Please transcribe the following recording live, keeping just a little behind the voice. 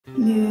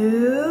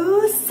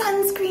New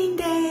sunscreen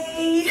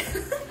day.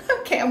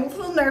 Okay, I'm a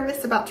little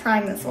nervous about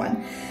trying this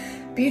one.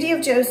 Beauty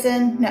of Josie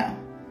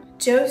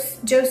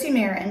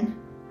Maran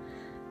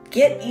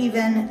Get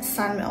Even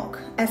Sun Milk,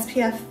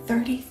 SPF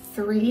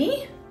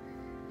 33.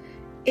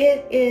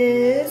 It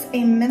is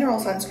a mineral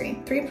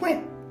sunscreen,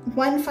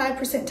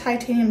 3.15%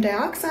 titanium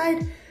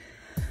dioxide,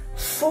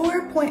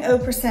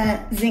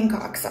 4.0% zinc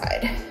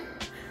oxide.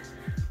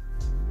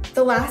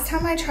 The last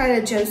time I tried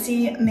a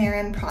Josie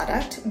Maran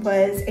product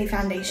was a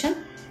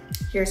foundation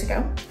years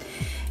ago,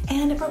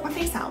 and it broke my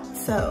face out.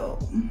 So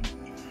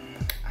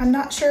I'm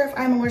not sure if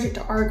I'm allergic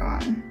to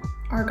argan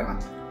oil?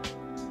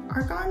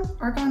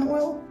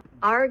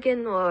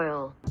 Argan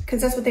oil.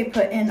 Because that's what they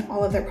put in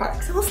all of their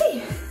products. So we'll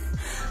see.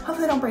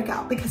 Hopefully they don't break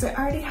out because I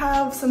already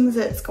have some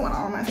zits going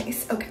on my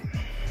face. Okay.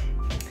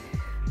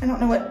 I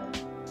don't know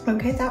what,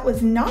 okay, that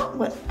was not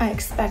what I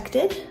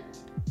expected.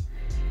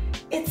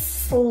 It's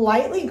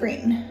slightly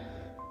green.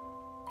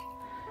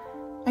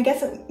 I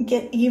guess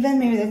get even,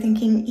 maybe they're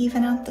thinking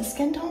even out the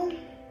skin tone.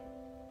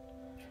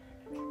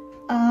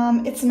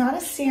 It's not a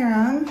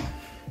serum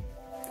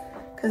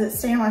because it's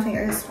staying on my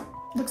fingers.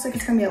 Looks like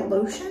it's gonna be a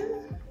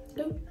lotion.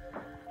 Nope.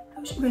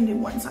 We're gonna do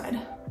one side.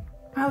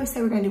 I always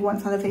say we're gonna do one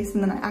side of the face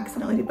and then I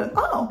accidentally do both.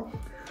 Oh,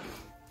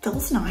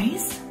 feels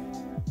nice.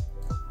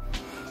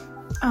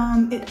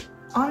 It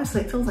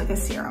honestly, it feels like a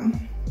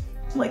serum.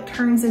 Like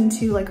turns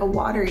into like a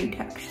watery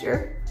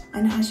texture.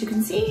 And as you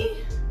can see,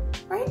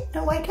 right,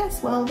 no white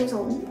cast. Well, there's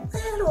a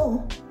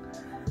little,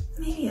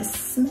 maybe a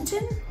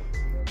smidgen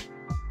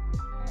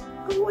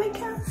of white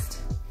cast.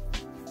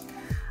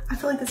 I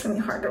feel like this is gonna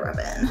be hard to rub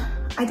in.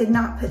 I did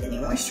not put any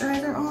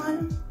moisturizer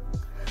on.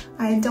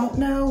 I don't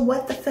know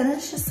what the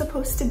finish is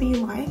supposed to be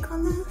like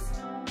on this.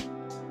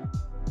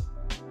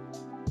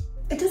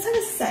 It does have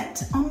a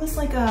scent, almost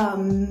like a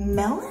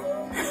melon.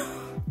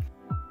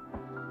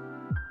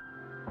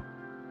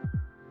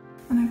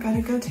 And I've got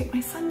to go take my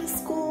son to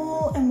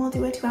school and we'll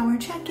do a 2-hour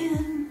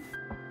check-in.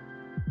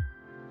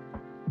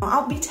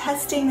 I'll be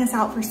testing this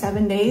out for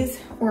 7 days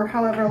or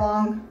however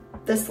long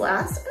this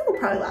lasts. It will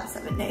probably last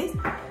 7 days.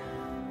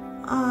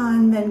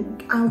 And then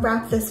I'll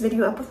wrap this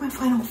video up with my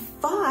final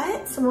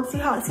thoughts and we'll see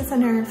how it sits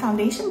under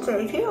foundation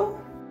today too.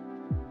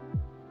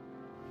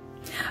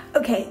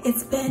 Okay,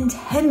 it's been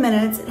 10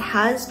 minutes. It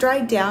has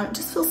dried down. It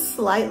just feels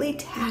slightly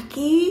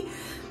tacky.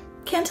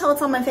 Can't tell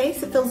it's on my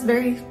face. It feels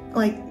very,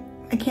 like,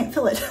 I can't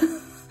feel it.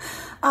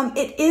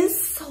 It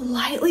is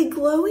slightly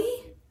glowy,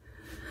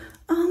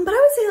 but I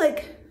would say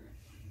like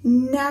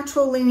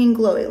natural leaning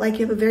glowy, like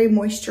you have a very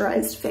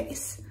moisturized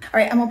face. All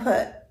right, I'm gonna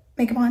put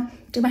makeup on,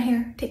 do my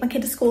hair, take my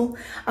kid to school.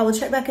 I will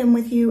check back in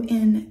with you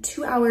in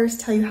 2 hours,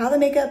 tell you how the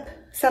makeup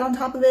sat on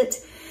top of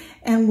it,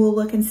 and we'll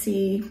look and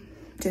see,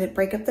 did it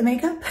break up the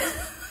makeup?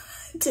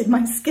 Did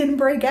my skin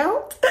break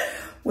out?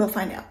 We'll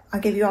find out. I'll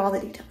give you all the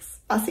details.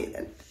 I'll see you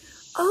then.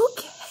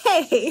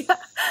 Okay,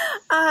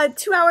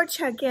 2-hour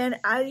check-in.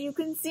 As you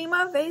can see,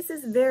 my face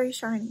is very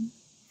shiny.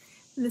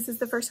 This is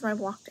the first time I've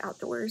walked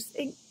outdoors.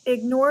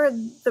 Ignore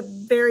the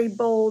very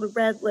bold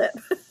red lip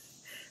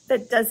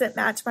that doesn't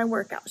match my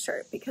workout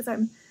shirt because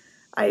I'm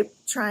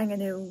trying a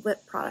new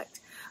lip product.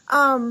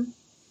 I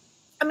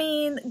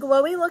mean,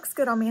 glowy looks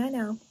good on me, I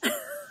know,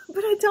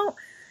 but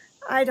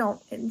I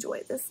don't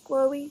enjoy this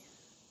glowy.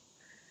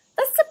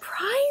 That's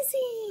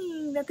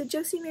surprising that the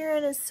Josie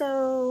Maran is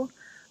so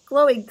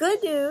glowy.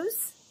 Good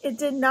news, it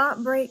did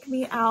not break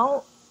me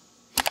out.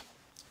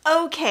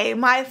 Okay,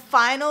 my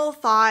final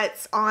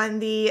thoughts on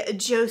the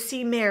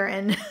Josie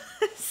Maran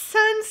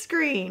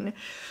sunscreen.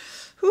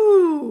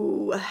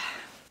 Ooh,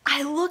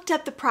 I looked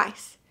up the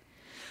price.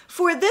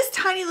 For this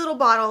tiny little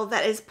bottle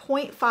that is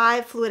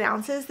 0.5 fluid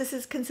ounces, this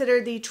is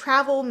considered the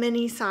travel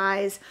mini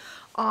size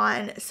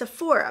on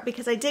Sephora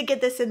because I did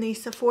get this in the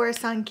Sephora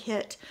Sun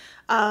Kit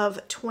of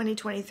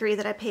 2023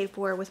 that I paid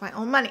for with my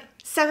own money.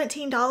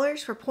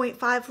 $17 for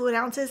 0.5 fluid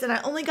ounces, and I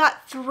only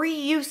got 3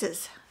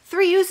 uses.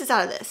 3 uses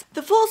out of this.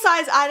 The full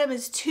size item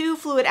is 2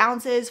 fluid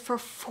ounces for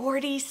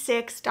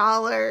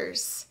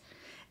 $46.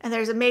 And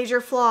there's a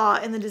major flaw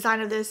in the design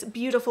of this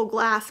beautiful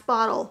glass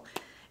bottle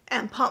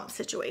and pump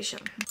situation.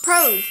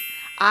 Pros,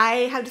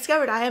 I have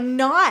discovered I am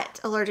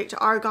not allergic to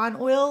argan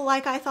oil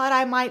like I thought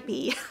I might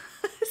be.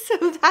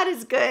 So that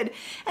is good.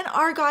 And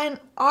argan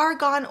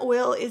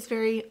oil is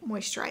very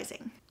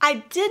moisturizing.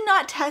 I did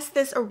not test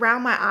this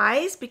around my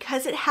eyes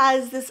because it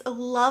has this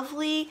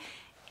lovely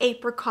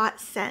apricot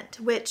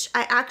scent, which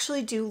I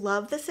actually do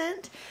love the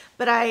scent,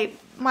 but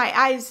my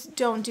eyes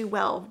don't do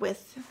well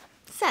with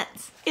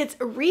scents. It's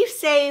reef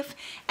safe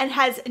and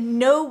has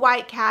no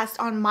white cast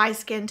on my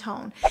skin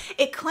tone.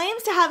 It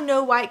claims to have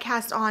no white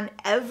cast on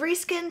every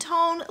skin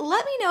tone.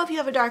 Let me know if you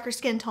have a darker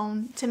skin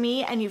tone to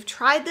me and you've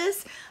tried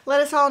this.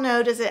 Let us all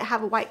know, does it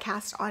have a white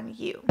cast on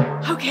you?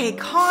 Okay,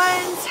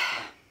 cons.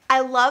 I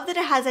love that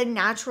it has a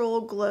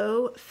natural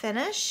glow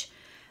finish,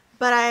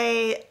 but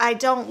I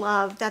don't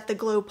love that the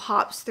glow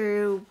pops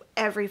through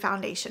every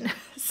foundation.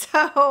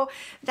 So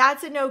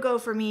that's a no-go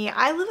for me.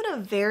 I live in a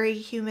very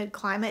humid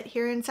climate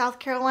here in South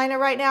Carolina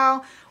right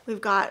now.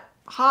 We've got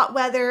hot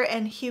weather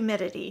and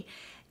humidity.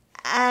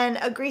 and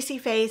a greasy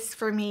face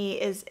for me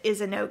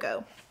is a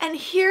no-go. And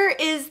here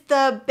is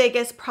the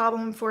biggest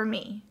problem for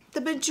me.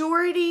 The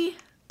majority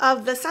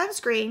of the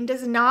sunscreen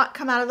does not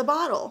come out of the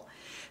bottle.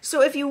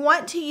 So if you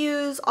want to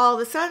use all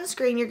the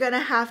sunscreen, you're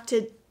gonna have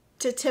to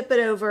tip it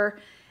over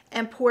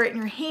and pour it in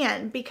your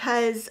hand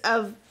because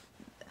of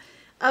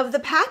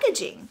the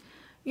packaging.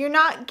 You're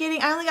not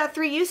getting, I only got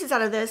 3 uses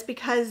out of this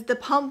because the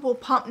pump will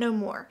pump no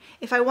more.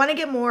 If I want to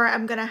get more,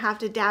 I'm gonna have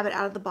to dab it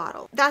out of the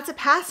bottle. That's a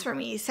pass for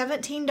me.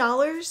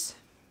 $17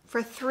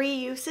 for 3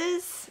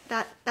 uses,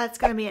 that's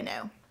gonna be a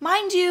no.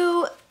 Mind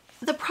you,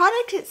 the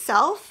product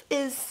itself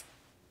is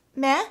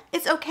meh,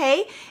 it's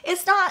okay.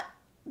 It's not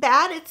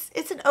bad,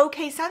 it's an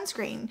okay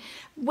sunscreen,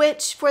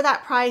 which for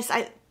that price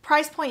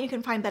point you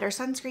can find better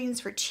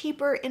sunscreens for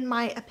cheaper in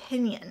my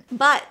opinion.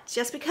 But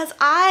just because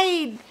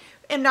I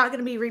am not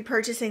going to be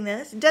repurchasing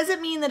this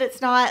doesn't mean that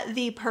it's not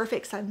the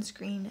perfect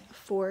sunscreen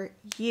for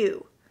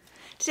you.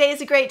 Today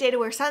is a great day to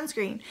wear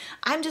sunscreen.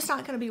 I'm just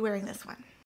not going to be wearing this one.